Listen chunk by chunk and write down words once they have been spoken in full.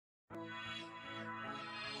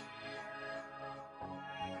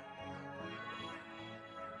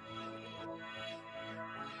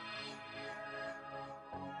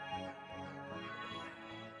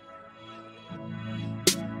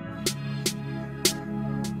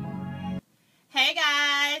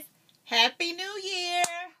Happy New Year!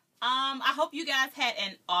 I hope you guys had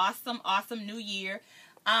an awesome New Year.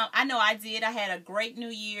 I know I did. I had a great New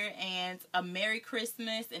Year and a Merry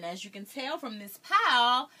Christmas. And as you can tell from this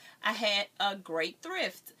pile, I had a great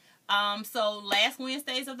thrift. So last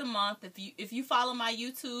Wednesdays of the month, if you follow my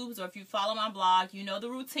YouTubes or if you follow my blog, you know the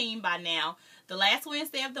routine by now. The last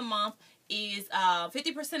Wednesday of the month is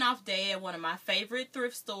 50% off day at one of my favorite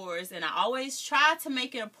thrift stores, and I always try to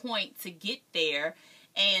make it a point to get there.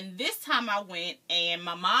 And this time I went, and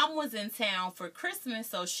my mom was in town for Christmas,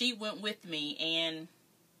 so she went with me. And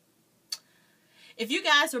if you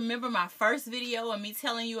guys remember my first video and me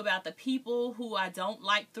telling you about the people who I don't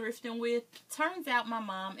like thrifting with, turns out my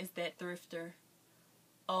mom is that thrifter.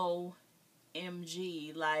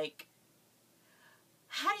 OMG. Like,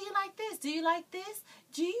 how do you like this? Do you like this?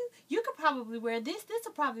 You could probably wear this. This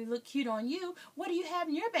will probably look cute on you. What do you have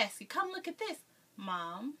in your basket? Come look at this.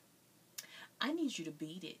 Mom, I need you to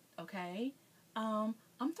beat it, okay? I'm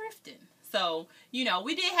thrifting. So, you know,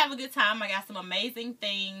 we did have a good time. I got some amazing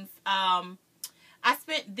things. I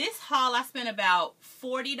spent about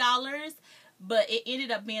 $40, but it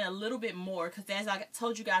ended up being a little bit more because, as I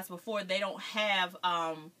told you guys before, they don't have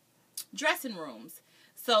dressing rooms.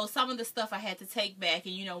 So some of the stuff I had to take back,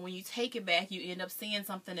 and you know, when you take it back, you end up seeing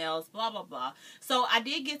something else, blah, blah, blah. So I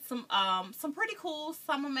did get some pretty cool,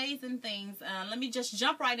 some amazing things. Let me just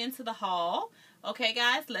jump right into the haul. Okay,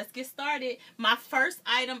 guys, let's get started. My first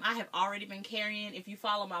item I have already been carrying. If you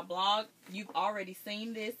follow my blog, you've already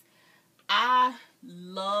seen this. I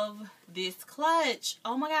love this clutch.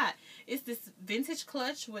 Oh my God. It's this vintage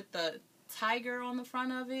clutch with the tiger on the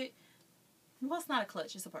front of it. Well, it's not a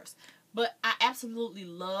clutch, it's a purse. But I absolutely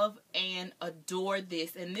love and adore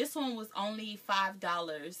this. And this one was only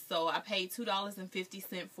 $5. So I paid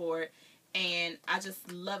 $2.50 for it. And I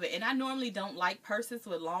just love it. And I normally don't like purses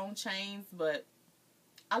with long chains, but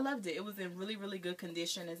I loved it. It was in really, really good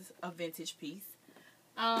condition as a vintage piece.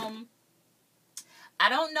 I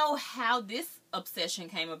don't know how this obsession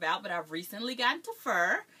came about, but I've recently gotten into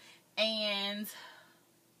fur. And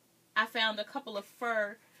I found a couple of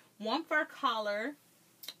one fur collar,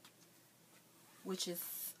 which is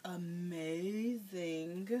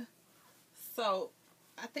amazing. So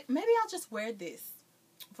I think maybe I'll just wear this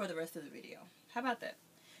for the rest of the video. How about that?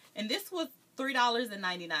 And this was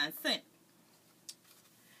 $3.99.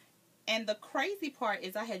 And the crazy part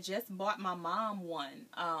is I had just bought my mom one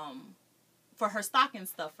for her stocking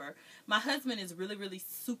stuffer. My husband is really, really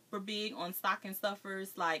super big on stocking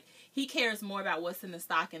stuffers. Like, he cares more about what's in the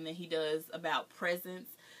stocking than he does about presents.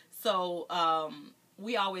 So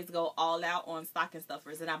we always go all out on stocking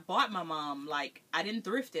stuffers. And I bought my mom, like, I didn't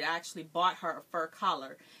thrift it. I actually bought her a fur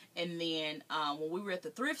collar. And then when we were at the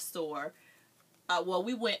thrift store, well,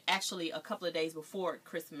 we went actually a couple of days before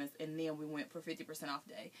Christmas, and then we went for 50% off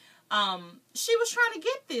day. She was trying to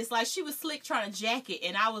get this. Like, she was slick trying to jack it.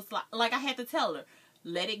 And I was like I had to tell her,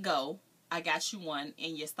 let it go. I got you one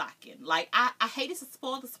in your stocking. Like, I hate to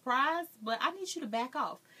spoil the surprise, but I need you to back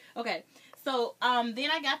off. Okay. So, then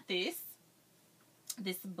I got this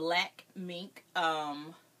black mink,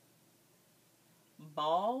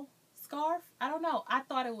 ball scarf. I don't know. I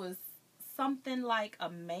thought it was something like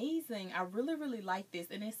amazing. I really, really like this,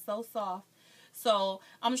 and it's so soft. So,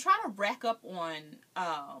 I'm trying to rack up on,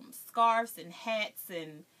 scarves and hats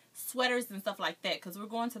and sweaters and stuff like that, because we're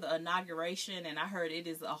going to the inauguration, and I heard it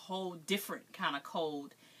is a whole different kind of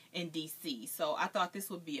cold in DC. So I thought this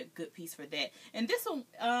would be a good piece for that. And this one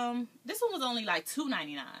was only like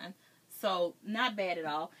 $2.99. So not bad at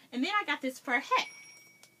all. And then I got this fur hat,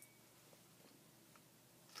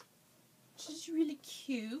 which is really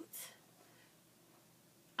cute.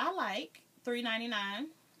 I like $3.99.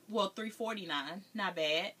 Well, $3.49. Not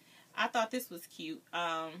bad. I thought this was cute.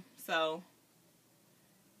 So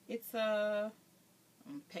it's a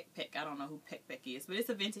Peck. I don't know who Peck is, but it's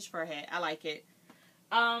a vintage fur hat. I like it.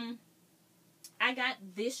 I got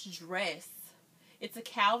this dress. It's a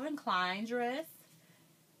Calvin Klein dress.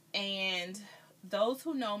 And those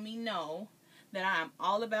who know me know that I'm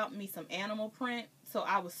all about me some animal print. So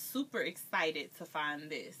I was super excited to find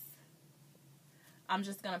this. I'm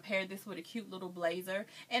just going to pair this with a cute little blazer.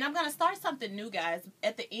 And I'm going to start something new, guys.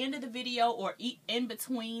 At the end of the video, or in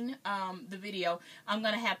between the video, I'm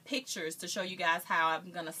going to have pictures to show you guys how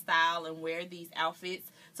I'm going to style and wear these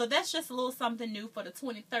outfits. So that's just a little something new for the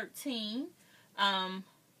 2013.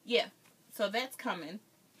 Yeah, so that's coming.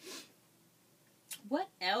 What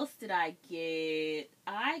else did I get?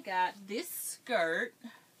 I got this skirt,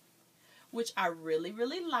 which I really,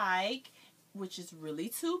 really like, which is really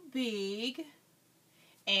too big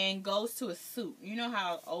and goes to a suit. You know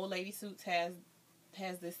how old lady suits has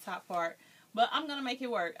this top part? But I'm going to make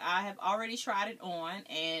it work. I have already tried it on,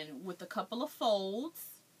 and with a couple of folds,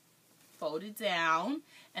 folded down,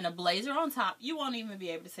 and a blazer on top, you won't even be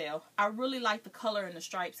able to tell. I really like the color and the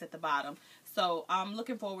stripes at the bottom. So I'm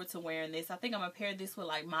looking forward to wearing this. I think I'm going to pair this with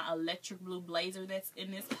like my electric blue blazer that's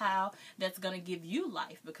in this pile that's going to give you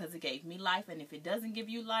life, because it gave me life. And if it doesn't give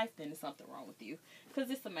you life, then there's something wrong with you,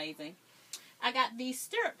 because it's amazing. I got these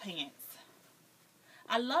stirrup pants.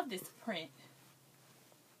 I love this print.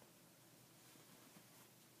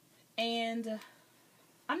 And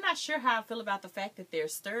I'm not sure how I feel about the fact that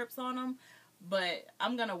there's stirrups on them, but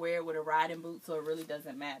I'm going to wear it with a riding boot, so it really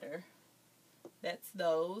doesn't matter. That's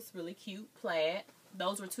those. Really cute plaid.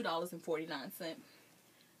 Those were $2.49.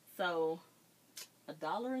 So,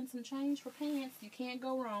 $1 and some change for pants. You can't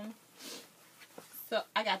go wrong. So,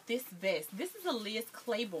 I got this vest. This is a Liz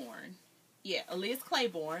Claiborne. Yeah, a Liz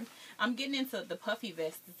Claiborne. I'm getting into the puffy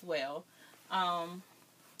vest as well.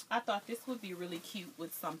 I thought this would be really cute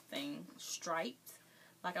with something striped.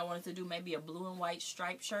 Like I wanted to do maybe a blue and white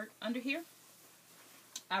striped shirt under here.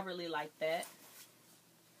 I really like that.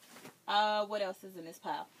 What else is in this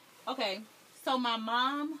pile? Okay, so my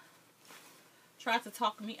mom tried to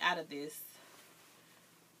talk me out of this.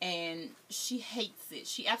 And she hates it.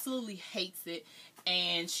 She absolutely hates it.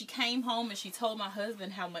 And she came home and she told my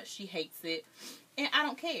husband how much she hates it. And I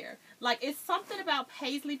don't care. Like, it's something about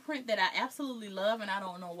paisley print that I absolutely love, and I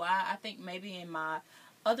don't know why. I think maybe in my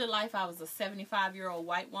other life I was a 75-year-old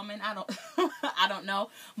white woman. I don't I don't know.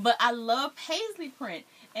 But I love paisley print.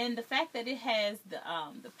 And the fact that it has the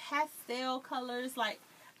pastel colors, like,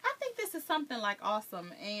 I think this is something like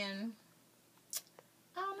awesome. And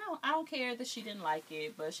I don't know. I don't care that she didn't like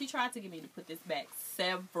it, but she tried to get me to put this back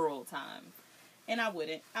several times. And I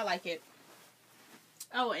wouldn't. I like it.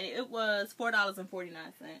 Oh, and it was $4.49.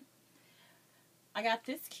 I got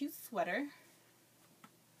this cute sweater.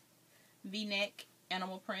 V-neck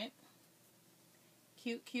animal print.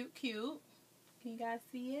 Cute, cute, cute. Can you guys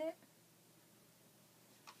see it?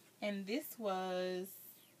 And this was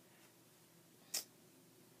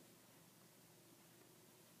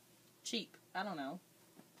cheap. I don't know.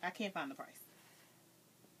 I can't find the price.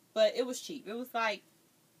 But it was cheap. It was like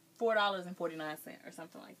 $4.49 or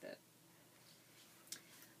something like that.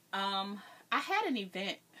 I had an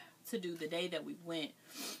event to do the day that we went.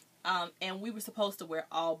 And we were supposed to wear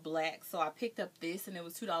all black. So I picked up this and it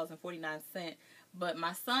was $2.49. But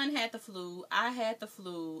my son had the flu. I had the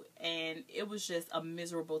flu. And it was just a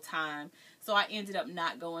miserable time. So I ended up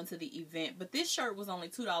not going to the event. But this shirt was only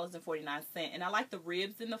 $2.49. And I like the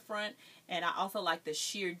ribs in the front. And I also like the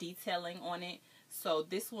sheer detailing on it. So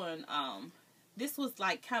this one, this was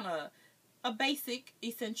like kind of a basic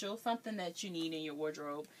essential, something that you need in your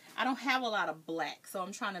wardrobe. I don't have a lot of black, so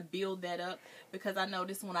I'm trying to build that up, because I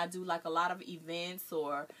notice when I do like a lot of events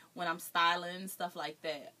or when I'm styling, stuff like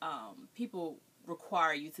that, people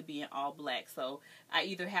require you to be in all black. So I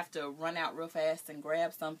either have to run out real fast and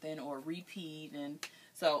grab something or repeat, and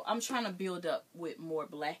so I'm trying to build up with more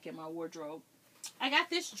black in my wardrobe. I got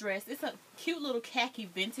this dress. It's a cute little khaki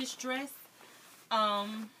vintage dress.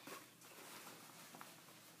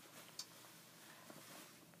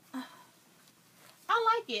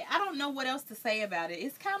 I like it. I don't know what else to say about it.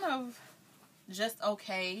 It's kind of just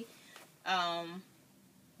okay.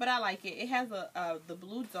 But I like it. It has the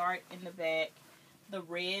blue dart in the back, the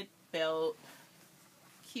red belt.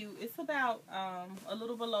 Cute. It's about a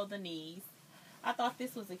little below the knees. I thought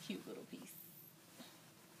this was a cute little piece.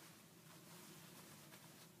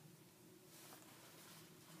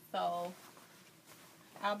 So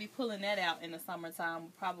I'll be pulling that out in the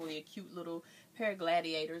summertime. Probably a cute little pair of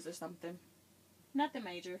gladiators or something. Nothing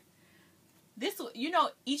major. This, you know,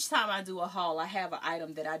 each time I do a haul, I have an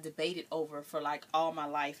item that I debated over for like all my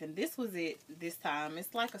life, and this was it this time.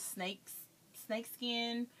 It's like a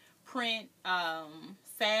snakeskin print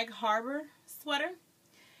Sag Harbor sweater.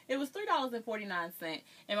 It was $3.49,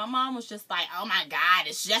 and my mom was just like, "Oh my God,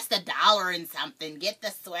 it's just $1 and something. Get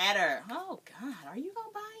the sweater." Oh God, are you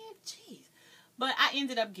gonna buy it? Jeez. But I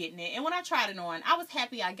ended up getting it, and when I tried it on, I was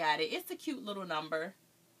happy I got it. It's a cute little number.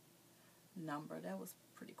 That was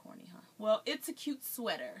pretty corny, huh? Well, it's a cute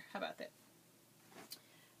sweater. How about that?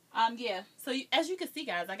 Yeah. So as you can see,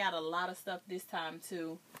 guys, I got a lot of stuff this time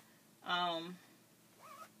too. I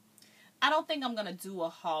don't think I'm gonna do a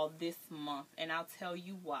haul this month, and I'll tell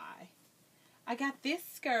you why. I got this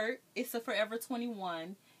skirt. It's a Forever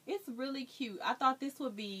 21. It's really cute. I thought this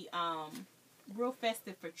would be real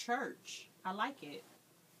festive for church. I like it.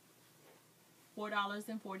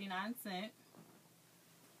 $4.49.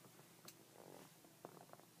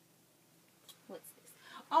 What's this?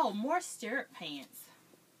 Oh, more stirrup pants.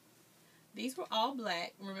 These were all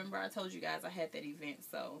black. Remember, I told you guys I had that event,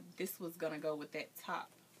 so this was going to go with that top.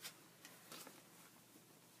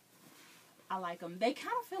 I like them. They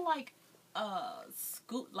kind of feel like,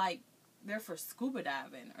 like they're for scuba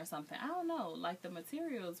diving or something. I don't know. Like, the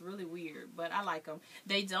material is really weird, but I like them.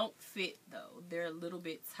 They don't fit, though. They're a little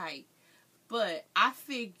bit tight. But I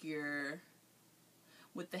figure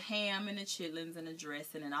with the ham and the chitlins and the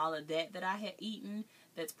dressing and all of that I had eaten,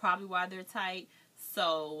 that's probably why they're tight.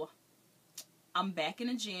 So I'm back in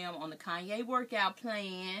the gym on the Kanye workout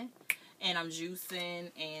plan, and I'm juicing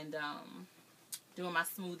and doing my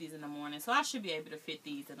smoothies in the morning. So I should be able to fit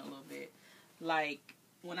these in a little bit. Like,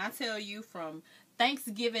 when I tell you, from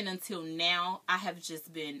Thanksgiving until now, I have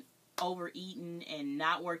just been overeating and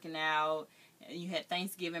not working out. You had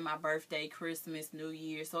Thanksgiving, my birthday, Christmas, New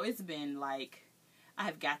Year. So it's been like, I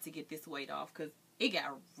have got to get this weight off because it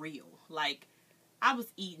got real. Like, I was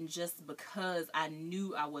eating just because I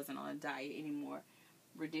knew I wasn't on a diet anymore.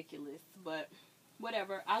 Ridiculous. But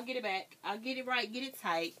whatever. I'll get it back. I'll get it right. Get it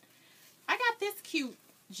tight. I got this cute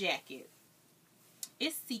jacket.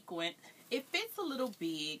 It's sequined. It fits a little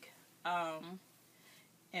big. And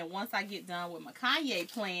once I get done with my Kanye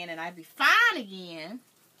plan and I be fine again,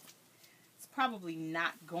 it's probably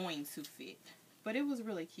not going to fit. But it was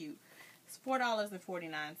really cute. It's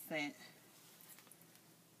 $4.49.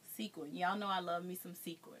 Sequin. Y'all know I love me some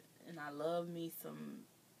sequin. And I love me some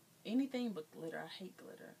anything but glitter. I hate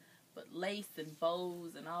glitter. But lace and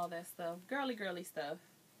bows and all that stuff. Girly, girly stuff.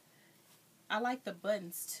 I like the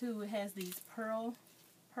buttons too. It has these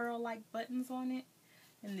pearl-like buttons on it.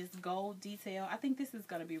 And this gold detail. I think this is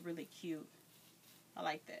going to be really cute. I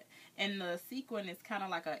like that. And the sequin is kind of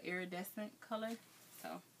like an iridescent color.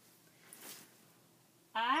 So,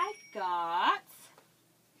 I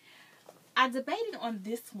debated on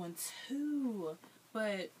this one too,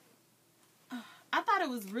 but I thought it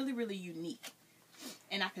was really, really unique,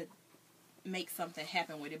 and I could make something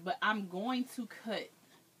happen with it. But I'm going to cut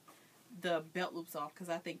the belt loops off because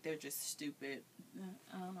I think they're just stupid.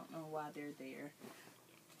 I don't know why they're there.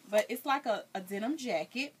 But it's like a denim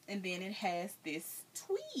jacket, and then it has this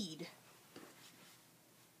tweed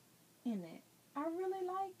in it. I really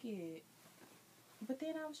like it. But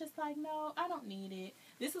then I was just like, no, I don't need it.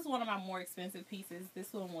 This is one of my more expensive pieces.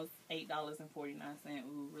 This one was $8.49.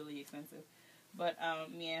 Ooh, really expensive. But,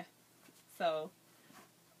 yeah. So,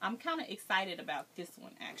 I'm kind of excited about this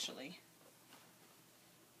one, actually.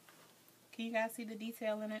 Can you guys see the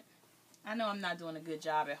detail in it? I know I'm not doing a good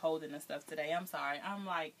job at holding the stuff today. I'm sorry. I'm,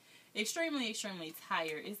 like, extremely, extremely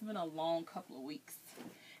tired. It's been a long couple of weeks.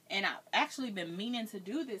 And I've actually been meaning to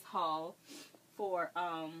do this haul for,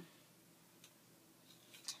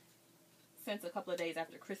 since a couple of days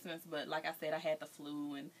after Christmas, but like I said, I had the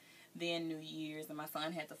flu, and then New Year's, and my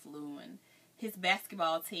son had the flu, and his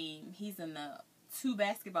basketball team, he's in the 2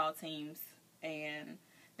 basketball teams, and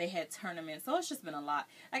they had tournaments, so it's just been a lot.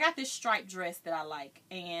 I got this striped dress that I like,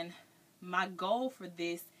 and my goal for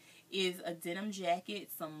this is a denim jacket,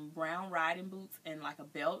 some brown riding boots, and like a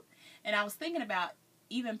belt, and I was thinking about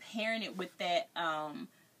even pairing it with that,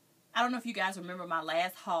 I don't know if you guys remember my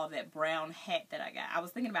last haul, that brown hat that I got. I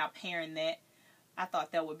was thinking about pairing that. I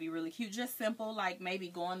thought that would be really cute. Just simple, like maybe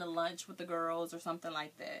going to lunch with the girls or something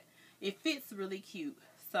like that. It fits really cute.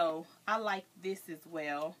 So, I like this as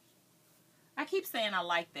well. I keep saying I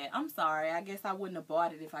like that. I'm sorry. I guess I wouldn't have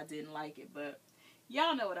bought it if I didn't like it. But,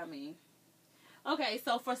 y'all know what I mean. Okay,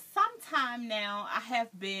 so for some time now, I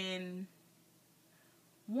have been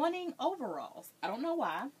wanting overalls. I don't know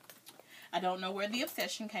why. I don't know where the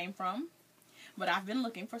obsession came from, but I've been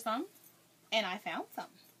looking for some, and I found some.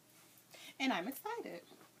 And I'm excited.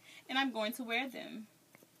 And I'm going to wear them.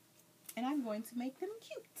 And I'm going to make them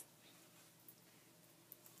cute.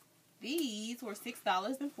 These were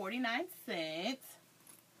 $6.49.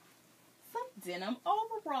 Some denim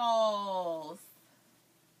overalls.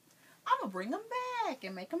 I'm going to bring them back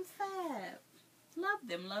and make them fab. Love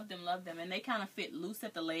them, love them, love them. And they kind of fit loose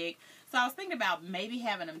at the leg. So I was thinking about maybe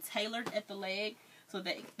having them tailored at the leg so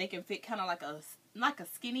that they can fit kind of like a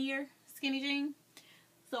skinny jean.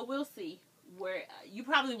 So we'll see. Where you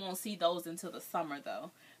probably won't see those until the summer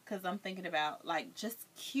though, because I'm thinking about like just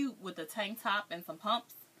cute with a tank top and some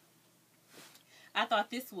pumps. I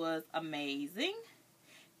thought this was amazing.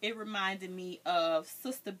 It reminded me of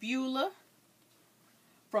Sister Beulah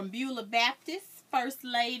from Beulah Baptist, First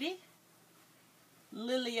Lady.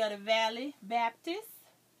 Lily of the Valley Baptist.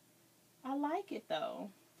 I like it though.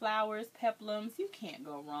 Flowers, peplums. You can't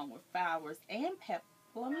go wrong with flowers and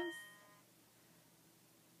peplums.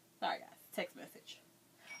 Sorry guys, text message.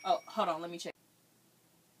 Oh, hold on, let me check.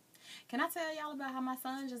 Can I tell y'all about how my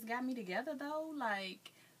son just got me together though?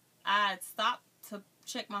 Like, I stopped to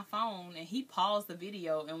check my phone, and he paused the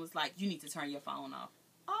video and was like, "You need to turn your phone off."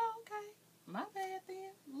 Oh, okay. My bad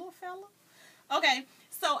then, little fella. Okay,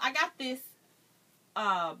 so I got this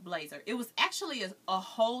blazer. It was actually a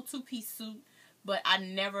whole two-piece suit, but I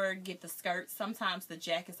never get the skirts. Sometimes the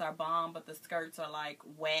jackets are bomb, but the skirts are like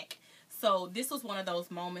whack. So this was one of those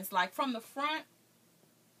moments, like from the front,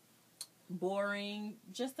 boring,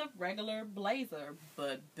 just a regular blazer.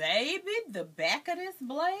 But baby, the back of this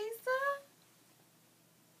blazer,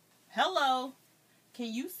 hello,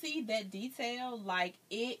 can you see that detail? Like,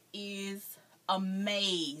 it is a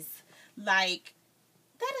maze. Like,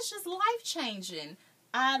 that is just life-changing.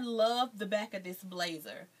 I love the back of this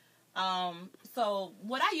blazer. So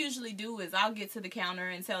what I usually do is I'll get to the counter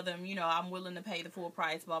and tell them, you know, I'm willing to pay the full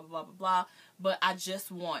price, blah, blah, blah, blah, blah. But I just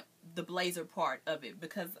want the blazer part of it,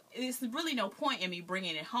 because it's really no point in me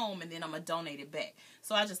bringing it home and then I'm going to donate it back.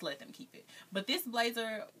 So I just let them keep it. But this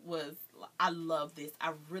blazer was, I love this.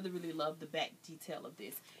 I really, really love the back detail of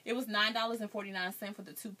this. It was $9.49 for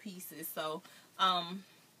the 2 pieces. So,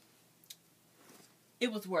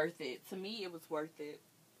 it was worth it. To me, it was worth it.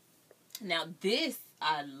 Now this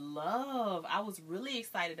I love. I was really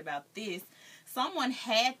excited about this. Someone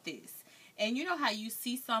had this. And you know how you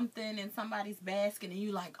see something in somebody's basket and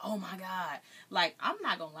you like, oh my God. Like, I'm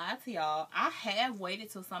not going to lie to y'all. I have waited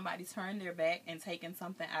till somebody turned their back and taken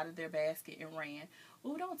something out of their basket and ran.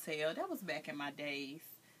 Ooh, don't tell. That was back in my days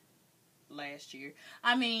last year.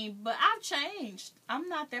 I mean, but I've changed. I'm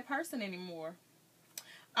not that person anymore.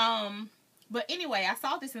 But anyway, I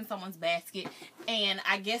saw this in someone's basket, and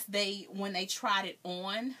I guess when they tried it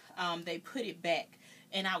on, they put it back,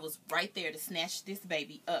 and I was right there to snatch this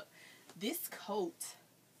baby up. This coat,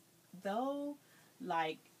 though,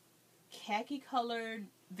 like khaki colored,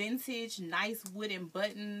 vintage, nice wooden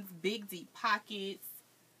buttons, big deep pockets.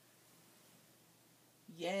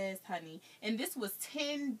 Yes, honey. And this was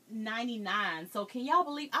 $10.99. So can y'all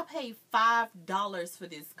believe I paid $5 for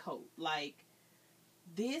this coat? Like,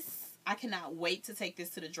 this, I cannot wait to take this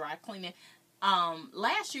to the dry cleaning.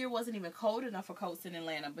 Last year wasn't even cold enough for coats in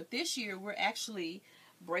Atlanta, but this year we're actually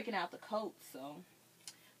breaking out the coats. So,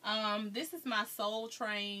 this is my Soul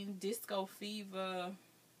Train Disco Fever,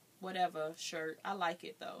 whatever shirt. I like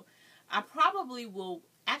it though. I probably will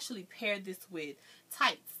actually pair this with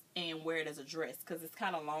tights and wear it as a dress because it's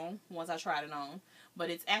kind of long once I tried it on. But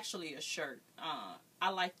it's actually a shirt. I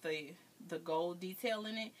like the gold detail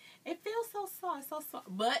in it. It feels so soft,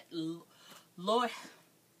 But, Lord,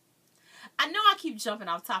 I know I keep jumping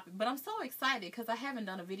off topic, but I'm so excited because I haven't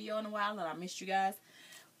done a video in a while and I missed you guys.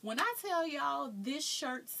 When I tell y'all this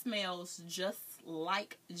shirt smells just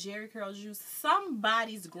like Jerry Curl Juice,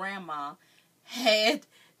 somebody's grandma had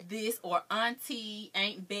this, or auntie,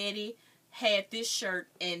 Aunt Betty had this shirt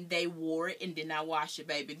and they wore it and did not wash it,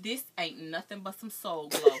 baby. This ain't nothing but some soul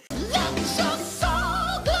glow. Let your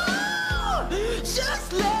soul glow,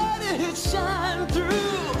 just let it shine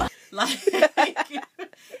through. Like,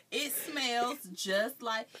 it smells just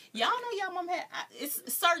like, y'all know y'all mom had, it's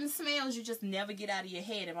certain smells you just never get out of your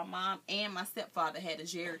head. And my mom and my stepfather had a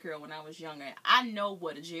Jerry Curl when I was younger. And I know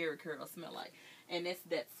what a Jerry Curl smell like. And it's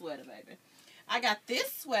that sweater, baby. I got this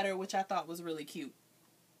sweater, which I thought was really cute.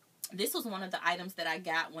 This was one of the items that I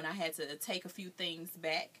got when I had to take a few things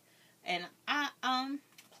back. And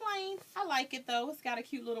plain. I like it though. It's got a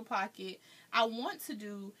cute little pocket. I want to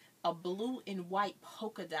do a blue and white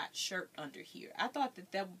polka dot shirt under here. I thought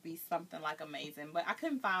that would be something like amazing, but I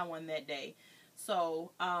couldn't find one that day.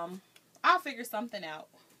 So, I'll figure something out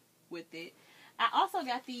with it. I also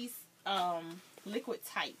got these liquid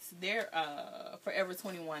tights. They're Forever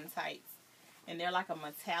 21 tights. And they're like a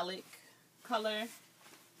metallic color.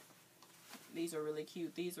 These are really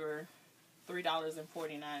cute. These were $3.49.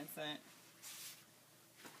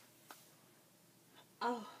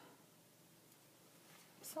 Oh, I'm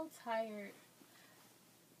so tired.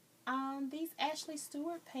 These Ashley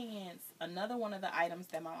Stewart pants. Another one of the items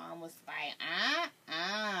that my mom was like,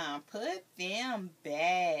 put them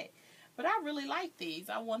back. But I really like these.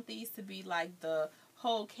 I want these to be like the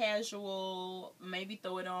whole casual, maybe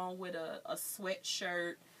throw it on with a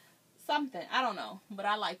sweatshirt, something. I don't know, but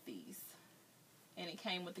I like these. And it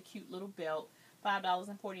came with a cute little belt,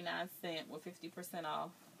 $5.49 with 50%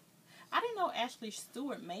 off. I didn't know Ashley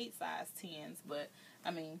Stewart made size 10s, but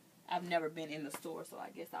I mean, I've never been in the store, so I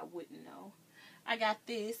guess I wouldn't know. I got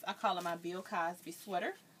this. I call it my Bill Cosby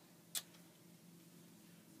sweater.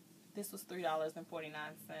 This was $3.49.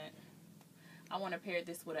 I want to pair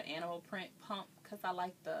this with an animal print pump because I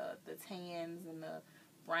like the tans and the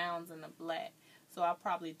browns and the black. So I'll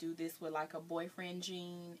probably do this with like a boyfriend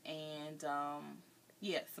jean and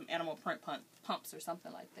Yeah, some animal print pumps or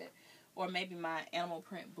something like that. Or maybe my animal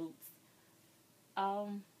print boots.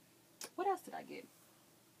 What else did I get?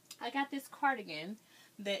 I got this cardigan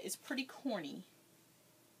that is pretty corny.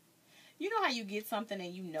 You know how you get something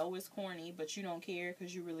and you know it's corny, but you don't care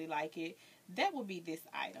because you really like it? That would be this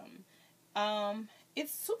item.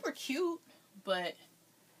 It's super cute, but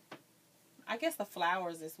I guess the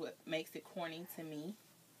flowers is what makes it corny to me.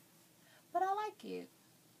 But I like it.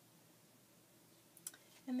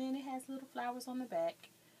 And then it has little flowers on the back.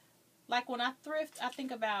 Like when I thrift, I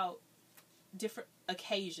think about different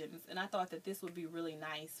occasions, and I thought that this would be really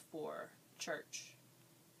nice for church.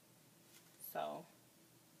 So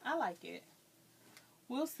I like it.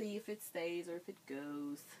 We'll see if it stays or if it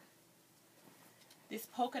goes. This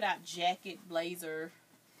polka dot jacket blazer,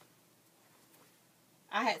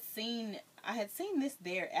 I had seen this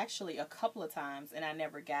there actually a couple of times, and I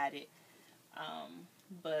never got it.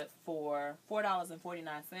 But for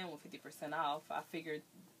 $4.49 with 50% off, I figured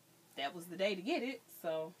that was the day to get it.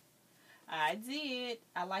 So I did.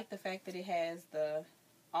 I like the fact that it has the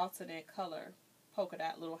alternate color polka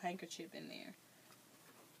dot little handkerchief in there.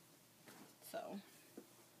 So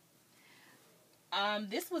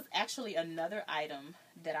this was actually another item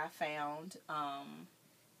that I found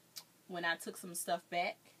when I took some stuff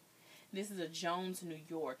back. This is a Jones, New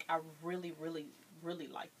York. I really, really, really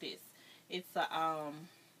like this. It's a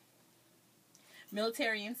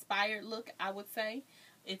military inspired look, I would say.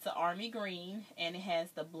 It's an army green, and it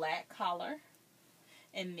has the black collar,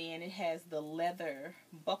 and then it has the leather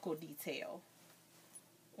buckle detail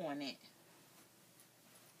on it.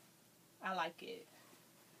 I like it.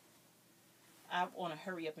 I want to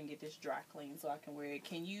hurry up and get this dry clean so I can wear it.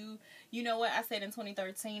 Can you know what? I said in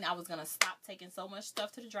 2013 I was going to stop taking so much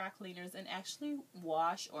stuff to the dry cleaners and actually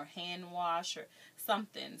wash or hand wash or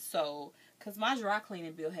something. So, because my dry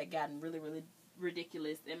cleaning bill had gotten really, really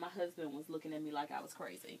ridiculous, and my husband was looking at me like I was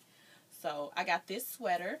crazy. So, I got this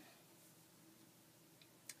sweater.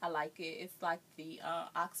 I like it. It's like the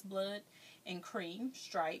oxblood and cream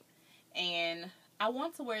stripe. And I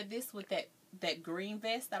want to wear this with that green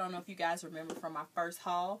vest. I don't know if you guys remember from my first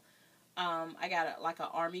haul. I got like an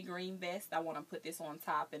army green vest. I want to put this on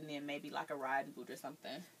top, and then maybe like a riding boot or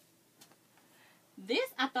something. This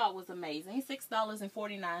I thought was amazing.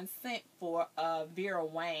 $6.49 for a Vera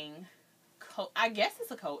Wang coat. I guess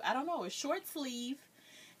it's a coat. I don't know. It's short sleeve,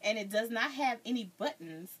 and it does not have any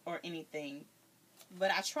buttons or anything.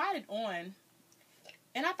 But I tried it on,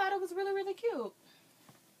 and I thought it was really, really cute.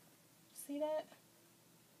 See that?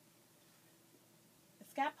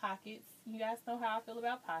 It's got pockets. You guys know how I feel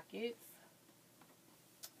about pockets.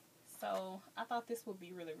 So, I thought this would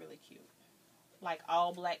be really, really cute. Like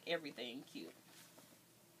all black, everything cute.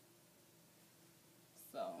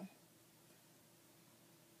 So.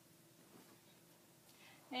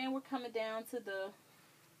 And we're coming down to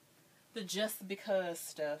the just because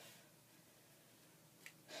stuff.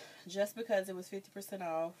 Just because it was 50%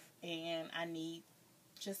 off and I need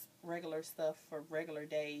just regular stuff for regular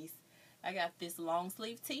days. I got this long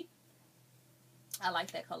sleeve tee. I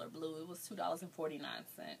like that color blue. It was $2.49.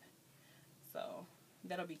 So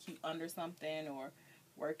that'll be cute under something or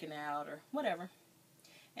working out or whatever.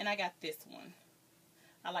 And I got this one.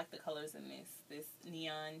 I like the colors in this. This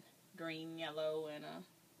neon green, yellow, and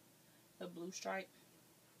the blue stripe.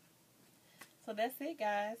 So that's it,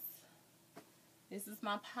 guys. This is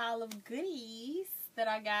my pile of goodies that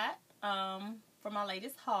I got for my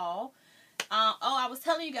latest haul. Oh, I was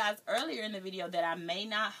telling you guys earlier in the video that I may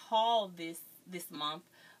not haul this month.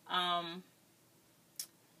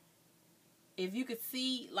 If you could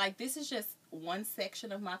see, like, this is just one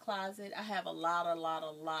section of my closet. I have a lot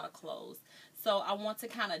of clothes. So I want to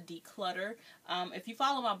kind of declutter. If you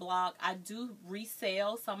follow my blog, I do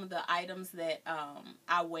resell some of the items that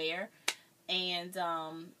I wear. And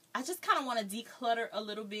I just kind of want to declutter a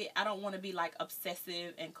little bit. I don't want to be like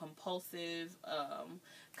obsessive and compulsive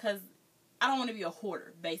because I don't want to be a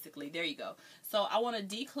hoarder, basically. There you go. So I want to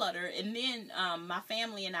declutter. And then my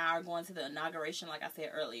family and I are going to the inauguration, like I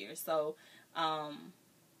said earlier. So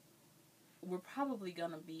we're probably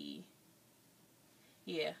going to be,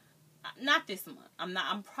 yeah, not this month. I'm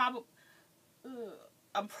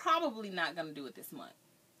probably not going to do it this month.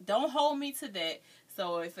 Don't hold me to that.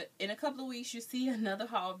 So if in a couple of weeks you see another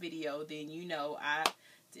haul video, then you know I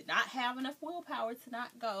did not have enough willpower to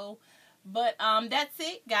not go. But that's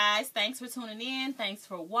it, guys. Thanks for tuning in. Thanks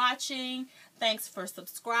for watching. Thanks for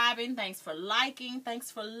subscribing. Thanks for liking. Thanks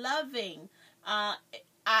for loving. I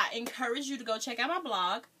encourage you to go check out my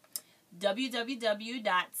blog,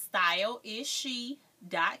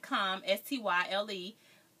 www.styleisshe.com,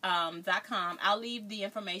 STYLE.com. I'll leave the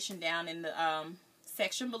information down in the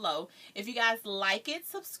section below. If you guys like it,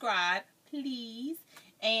 subscribe, please.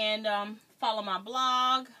 And follow my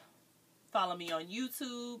blog. Follow me on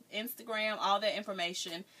YouTube, Instagram, all that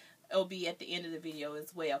information. It'll be at the end of the video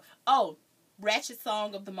as well. Oh, ratchet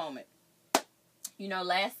song of the moment. You know,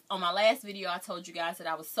 on my last video, I told you guys that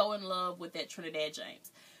I was so in love with that Trinidad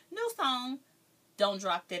James. New song, Don't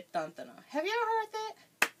Drop That Dun Dun Dun. Have you ever heard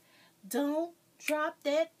that? Don't drop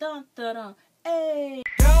that dun dun dun. Hey.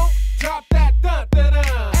 Don't drop that dun dun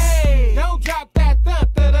dun. Hey. Don't drop that dun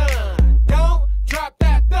dun dun. Don't drop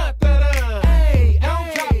that dun dun dun. Hey.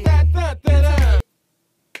 Don't drop that dun dun dun.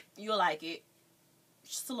 You'll like it.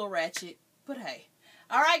 Just a little ratchet, but hey.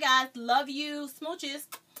 All right, guys. Love you. Smooches.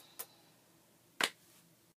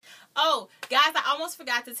 Oh, guys, I almost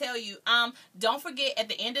forgot to tell you, don't forget at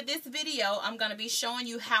the end of this video, I'm going to be showing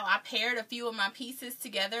you how I paired a few of my pieces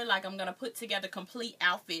together. Like, I'm going to put together complete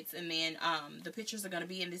outfits, and then the pictures are going to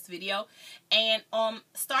be in this video. And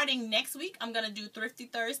starting next week, I'm going to do Thrifty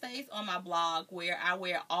Thursdays on my blog where I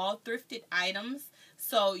wear all thrifted items.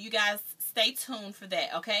 So, you guys stay tuned for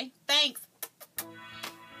that, okay? Thanks.